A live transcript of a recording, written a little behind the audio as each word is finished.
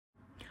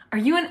Are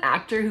you an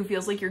actor who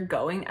feels like you're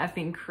going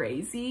effing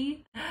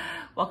crazy?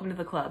 Welcome to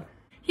the club.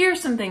 Here are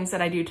some things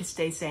that I do to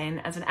stay sane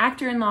as an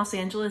actor in Los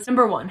Angeles.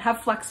 Number one,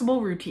 have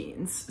flexible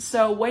routines.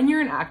 So when you're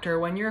an actor,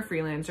 when you're a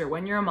freelancer,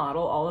 when you're a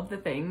model, all of the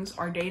things,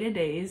 our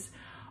day-to-days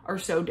are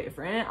so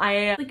different.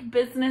 I like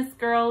business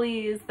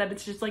girlies that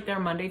it's just like their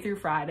Monday through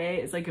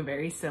Friday is like a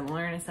very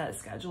similar and a set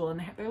schedule, and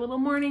they have their little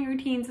morning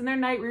routines and their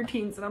night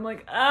routines, and I'm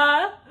like,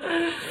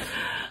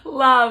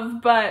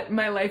 love, but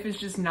my life is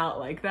just not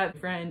like that.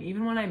 Friend,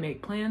 even when I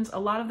make plans, a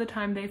lot of the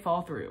time they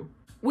fall through,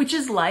 which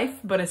is life,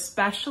 but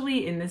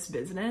especially in this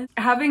business,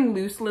 having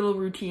loose little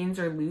routines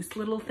or loose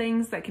little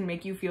things that can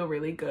make you feel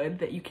really good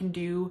that you can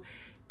do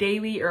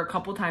daily or a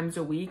couple times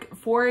a week.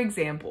 For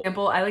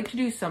example, I like to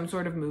do some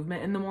sort of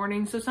movement in the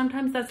morning. So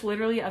sometimes that's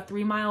literally a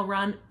 3-mile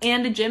run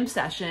and a gym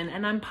session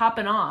and I'm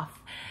popping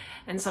off.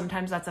 And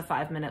sometimes that's a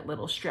 5-minute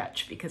little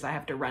stretch because I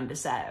have to run to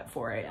set at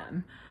 4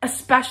 a.m.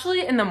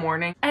 Especially in the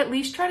morning, at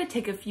least try to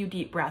take a few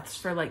deep breaths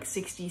for like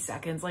 60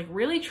 seconds. Like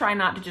really try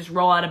not to just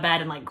roll out of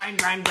bed and like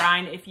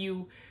grind. If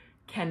you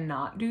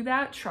cannot do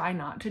that, try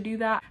not to do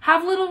that.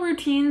 Have little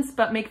routines,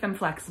 but make them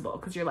flexible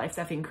because your life's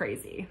effing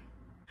crazy.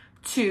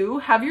 2,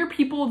 have your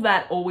people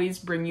that always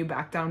bring you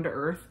back down to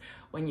earth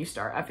when you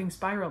start effing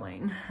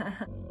spiraling.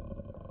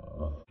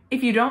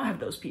 If you don't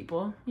have those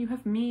people, you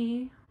have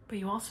me, but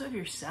you also have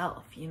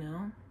yourself, you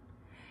know?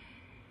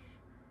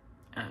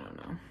 I don't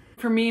know.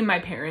 For me, my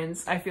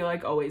parents, I feel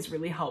like always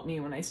really help me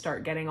when I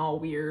start getting all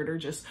weird or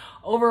just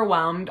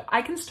overwhelmed.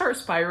 I can start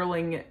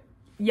spiraling,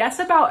 yes,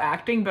 about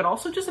acting, but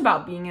also just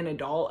about being an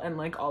adult and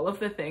like all of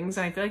the things.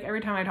 And I feel like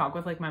every time I talk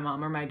with like my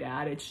mom or my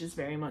dad, it's just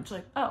very much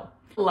like, oh,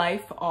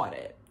 life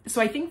audit. So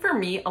I think for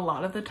me, a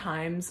lot of the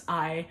times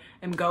I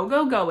am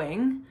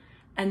going,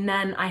 and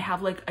then I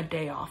have like a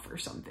day off or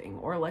something,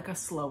 or like a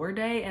slower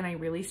day, and I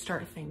really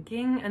start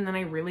thinking, and then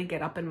I really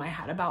get up in my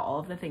head about all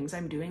of the things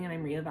I'm doing, and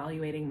I'm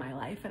reevaluating my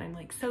life, and I'm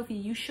like, Sophie,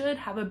 you should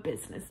have a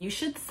business. You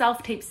should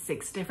self-tape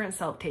 6 different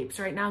self-tapes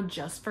right now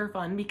just for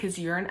fun because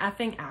you're an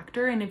effing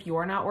actor, and if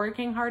you're not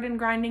working hard and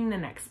grinding, the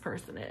next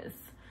person is.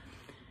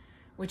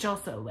 Which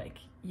also, like,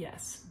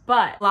 yes.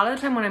 But a lot of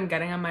the time when I'm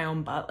getting on my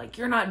own butt, like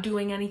you're not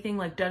doing anything,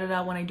 like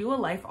da-da-da, when I do a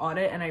life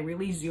audit and I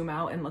really zoom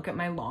out and look at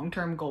my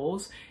long-term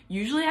goals,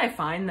 usually I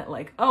find that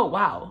like, oh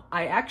wow,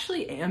 I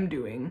actually am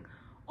doing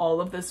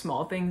all of the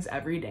small things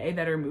every day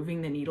that are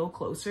moving the needle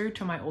closer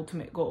to my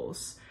ultimate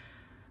goals.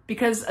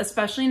 Because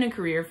especially in a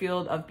career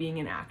field of being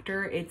an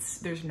actor,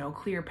 there's no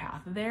clear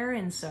path there.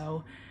 And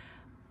so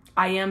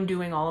I am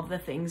doing all of the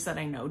things that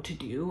I know to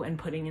do and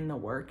putting in the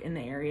work in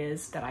the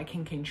areas that I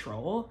can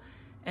control.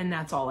 And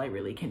that's all I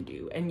really can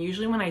do. And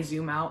usually when I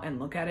zoom out and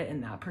look at it in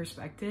that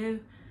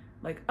perspective,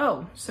 like,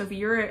 oh, Sophie,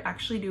 you're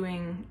actually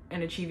doing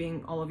and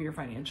achieving all of your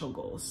financial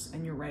goals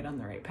and you're right on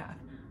the right path.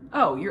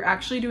 Oh, you're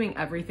actually doing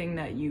everything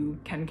that you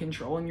can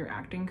control in your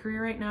acting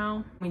career right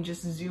now. We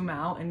just zoom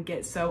out and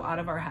get so out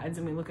of our heads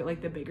and we look at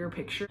like the bigger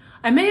picture.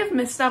 I may have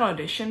missed that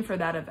audition for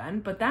that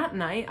event, but that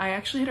night I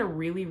actually had a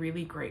really,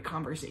 really great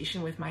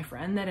conversation with my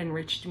friend that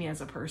enriched me as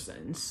a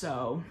person.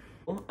 So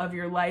of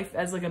your life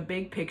as like a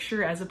big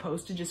picture as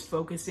opposed to just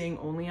focusing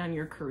only on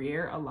your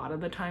career, a lot of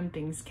the time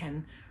things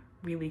can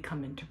really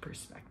come into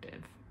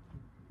perspective.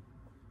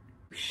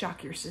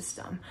 Shock your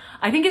system.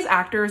 I think as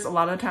actors, a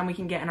lot of the time we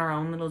can get in our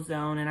own little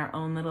zone, in our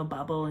own little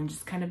bubble and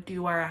just kind of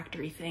do our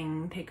actory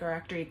thing, take our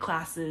actory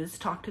classes,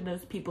 talk to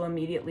those people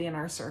immediately in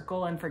our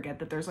circle and forget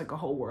that there's like a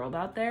whole world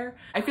out there.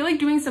 I feel like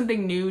doing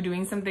something new,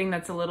 doing something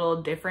that's a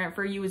little different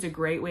for you is a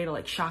great way to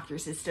like shock your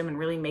system and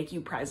really make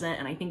you present.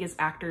 And I think as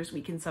actors,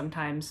 we can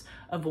sometimes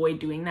avoid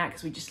doing that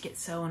because we just get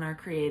so in our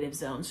creative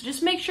zone. So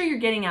just make sure you're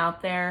getting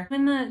out there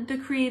in the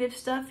creative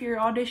stuff, you're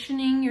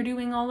auditioning, you're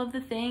doing all of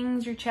the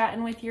things, you're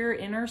chatting with your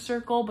inner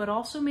circle, but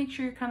also make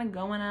sure you're kind of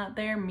going out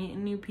there,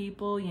 meeting new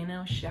people, you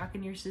know,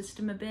 shocking your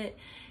system a bit.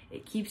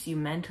 It keeps you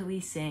mentally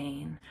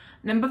sane.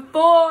 Number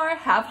 4,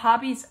 have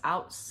hobbies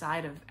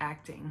outside of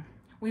acting.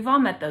 We've all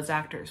met those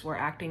actors where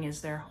acting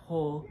is their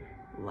whole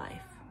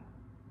life.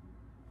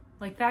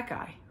 Like that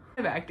guy.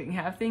 Of acting,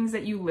 have things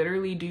that you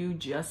literally do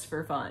just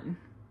for fun.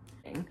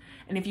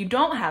 And if you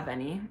don't have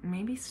any,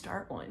 maybe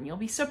start one. You'll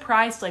be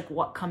surprised like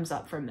what comes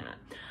up from that.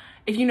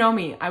 If you know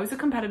me, I was a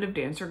competitive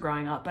dancer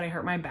growing up, but I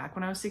hurt my back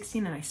when I was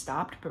 16 and I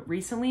stopped. But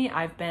recently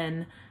I've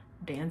been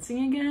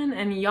dancing again.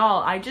 And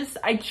y'all, I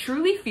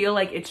truly feel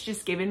like it's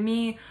just given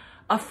me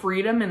a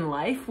freedom in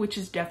life, which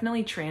is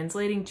definitely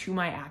translating to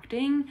my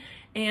acting.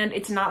 And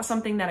it's not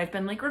something that I've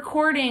been like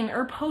recording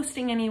or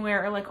posting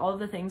anywhere or like all of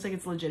the things. Like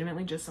it's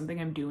legitimately just something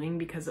I'm doing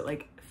because it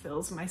like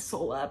fills my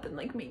soul up and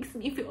like makes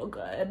me feel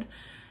good.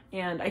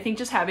 And I think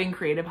just having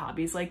creative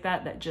hobbies like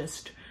that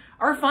just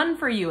are fun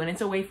for you, and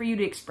it's a way for you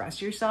to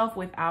express yourself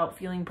without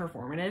feeling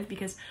performative,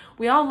 because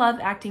we all love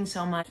acting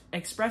so much,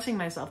 expressing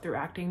myself through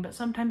acting, but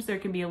sometimes there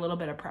can be a little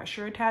bit of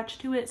pressure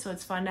attached to it. So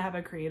it's fun to have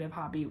a creative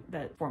hobby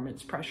that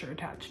performance pressure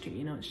attached to,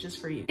 you know, it's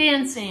just for you.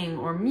 Dancing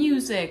or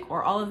music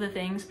or all of the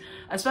things,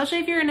 especially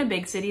if you're in a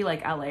big city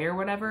like LA or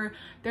whatever,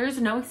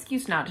 there's no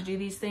excuse not to do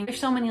these things. There's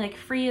so many like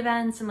free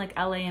events in like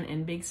LA and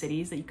in big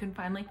cities that you can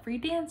find like free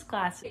dance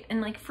classes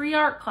and like free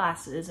art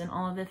classes and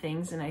all of the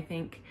things. And I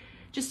think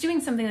just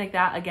doing something like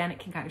that, again, it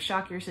can kind of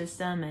shock your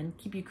system and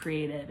keep you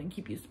creative and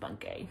keep you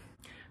spunky.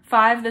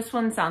 5, this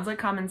one sounds like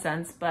common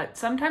sense, but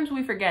sometimes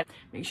we forget.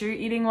 Make sure you're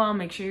eating well,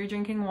 make sure you're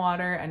drinking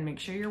water, and make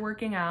sure you're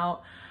working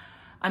out.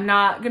 I'm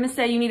not gonna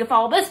say you need to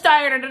follow this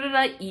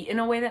diet, eat in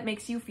a way that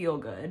makes you feel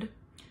good.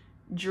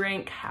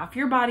 Drink half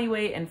your body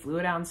weight in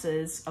fluid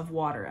ounces of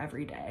water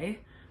every day,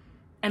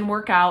 and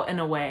work out in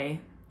a way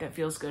that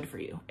feels good for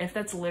you. If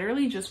that's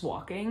literally just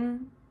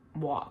walking,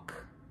 walk.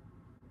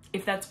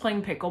 If that's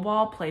playing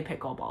pickleball, play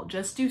pickleball.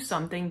 Just do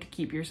something to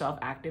keep yourself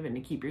active and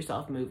to keep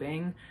yourself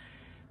moving.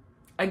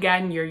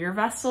 Again, you're your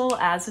vessel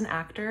as an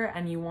actor,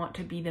 and you want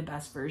to be the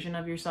best version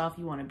of yourself.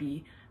 You want to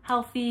be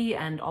healthy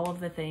and all of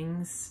the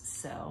things.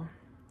 So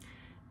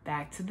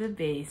back to the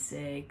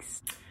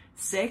basics.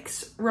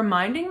 6,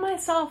 reminding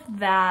myself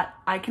that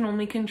I can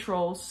only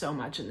control so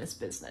much in this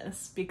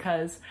business,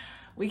 because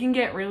we can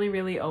get really,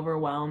 really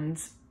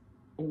overwhelmed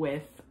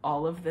with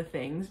all of the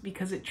things,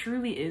 because it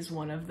truly is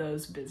one of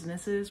those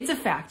businesses. It's a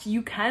fact.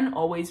 You can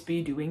always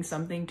be doing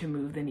something to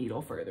move the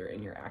needle further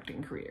in your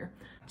acting career.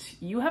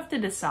 You have to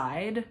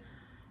decide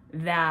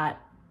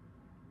that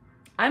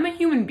I'm a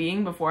human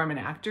being before I'm an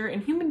actor,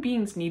 and human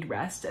beings need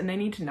rest and they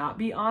need to not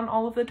be on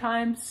all of the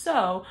time.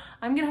 So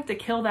I'm gonna have to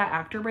kill that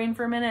actor brain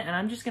for a minute, and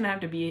I'm just gonna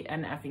have to be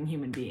an effing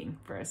human being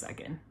for a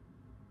second.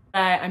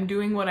 I'm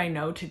doing what I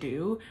know to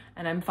do,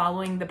 and I'm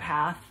following the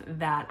path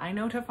that I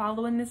know to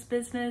follow in this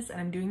business,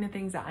 and I'm doing the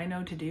things that I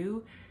know to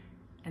do,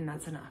 and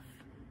that's enough.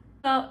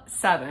 So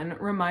 7,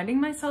 reminding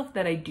myself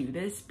that I do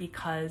this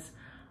because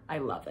I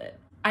love it.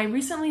 I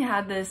recently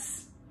had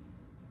this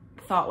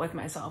thought with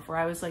myself where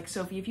I was like,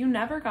 Sophie, if you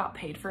never got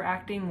paid for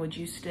acting, would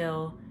you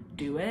still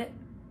do it?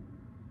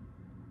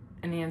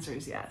 And the answer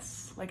is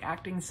yes. Like,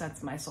 acting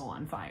sets my soul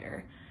on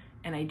fire.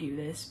 And I do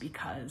this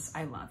because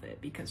I love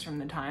it. Because from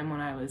the time when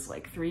I was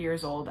like 3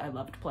 years old, I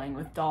loved playing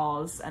with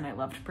dolls and I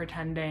loved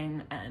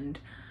pretending, and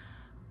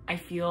I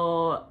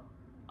feel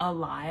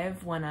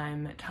alive when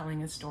I'm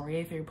telling a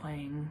story through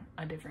playing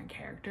a different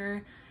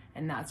character,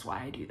 and that's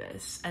why I do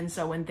this. And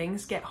so when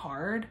things get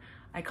hard,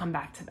 I come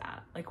back to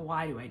that. Like,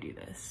 why do I do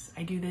this?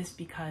 I do this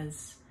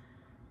because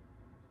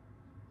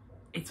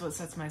it's what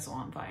sets my soul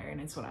on fire, and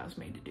it's what I was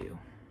made to do.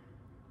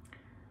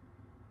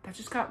 That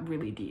just got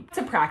really deep. It's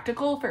a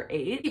practical for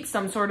 8. Keep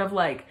some sort of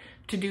like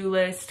to-do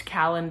list,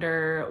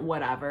 calendar,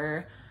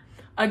 whatever.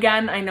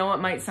 Again, I know it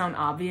might sound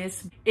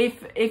obvious.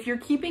 If you're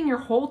keeping your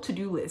whole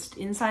to-do list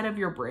inside of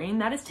your brain,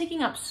 that is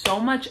taking up so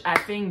much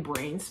effing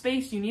brain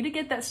space. You need to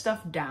get that stuff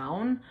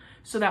down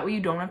so that way you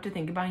don't have to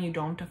think about it, and you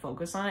don't have to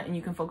focus on it, and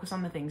you can focus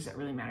on the things that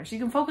really matter. So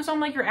you can focus on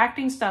like your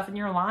acting stuff and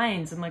your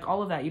lines and like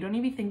all of that. You don't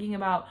need to be thinking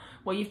about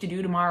what you have to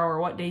do tomorrow or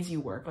what days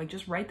you work. Like,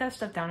 just write that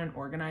stuff down and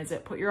organize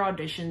it. Put your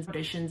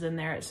auditions in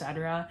there,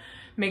 etc.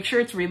 Make sure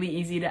it's really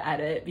easy to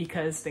edit,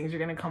 because things are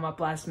gonna come up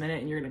last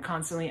minute and you're gonna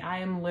constantly, I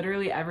am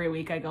literally every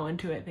week I go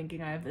into it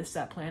thinking I have this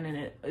set plan, and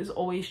it is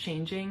always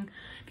changing,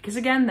 because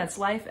again, that's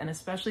life, and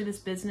especially this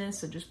business.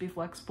 So just be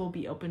flexible,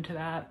 be open to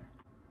that.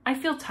 I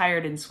feel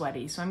tired and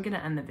sweaty, so I'm gonna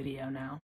end the video now.